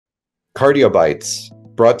Cardiobites,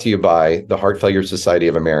 brought to you by the Heart Failure Society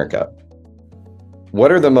of America.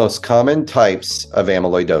 What are the most common types of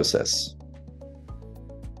amyloidosis?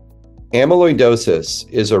 Amyloidosis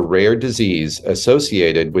is a rare disease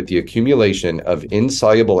associated with the accumulation of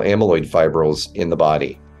insoluble amyloid fibrils in the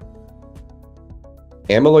body.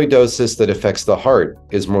 Amyloidosis that affects the heart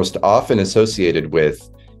is most often associated with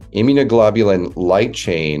immunoglobulin light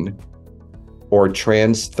chain or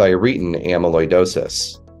transthyretin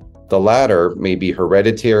amyloidosis. The latter may be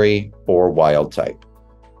hereditary or wild type.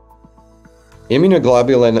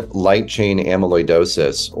 Immunoglobulin light chain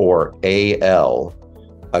amyloidosis, or AL,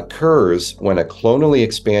 occurs when a clonally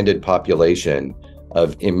expanded population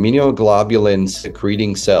of immunoglobulin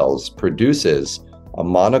secreting cells produces a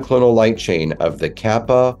monoclonal light chain of the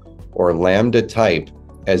kappa or lambda type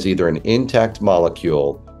as either an intact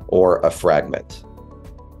molecule or a fragment.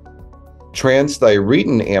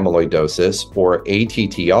 Transthyretin amyloidosis, or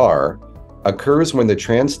ATTR, occurs when the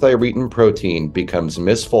transthyretin protein becomes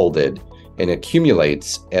misfolded and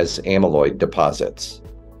accumulates as amyloid deposits.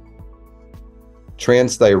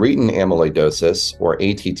 Transthyretin amyloidosis, or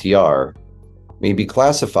ATTR, may be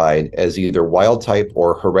classified as either wild-type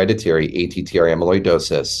or hereditary ATTR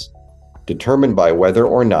amyloidosis, determined by whether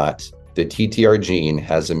or not the TTR gene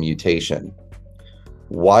has a mutation.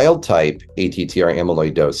 Wild-type ATTR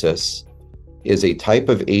amyloidosis is a type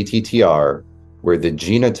of ATTR where the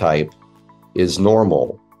genotype is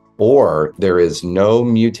normal or there is no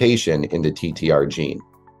mutation in the TTR gene.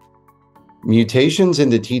 Mutations in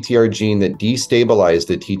the TTR gene that destabilize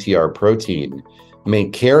the TTR protein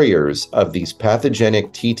make carriers of these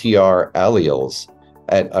pathogenic TTR alleles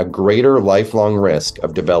at a greater lifelong risk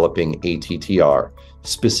of developing ATTR.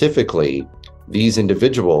 Specifically, these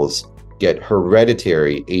individuals get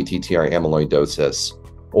hereditary ATTR amyloidosis,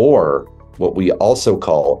 or what we also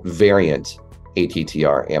call variant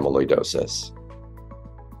ATTR amyloidosis.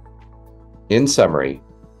 In summary,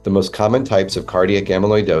 the most common types of cardiac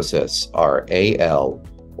amyloidosis are AL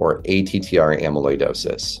or ATTR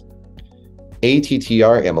amyloidosis.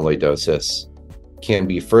 ATTR amyloidosis can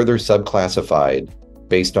be further subclassified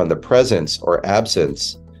based on the presence or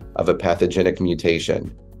absence of a pathogenic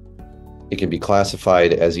mutation. It can be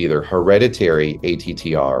classified as either hereditary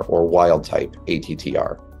ATTR or wild-type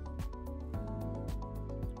ATTR.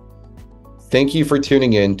 Thank you for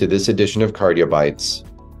tuning in to this edition of Cardiobites,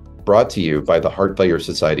 brought to you by the Heart Failure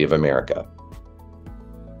Society of America.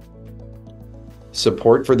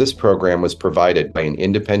 Support for this program was provided by an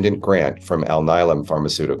independent grant from Alnylam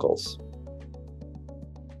Pharmaceuticals.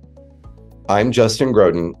 I'm Justin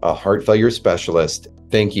Groden, a heart failure specialist.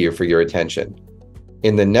 Thank you for your attention.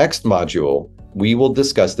 In the next module, we will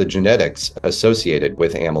discuss the genetics associated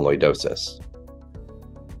with amyloidosis.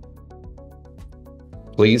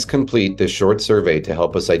 Please complete this short survey to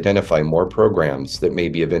help us identify more programs that may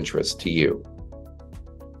be of interest to you.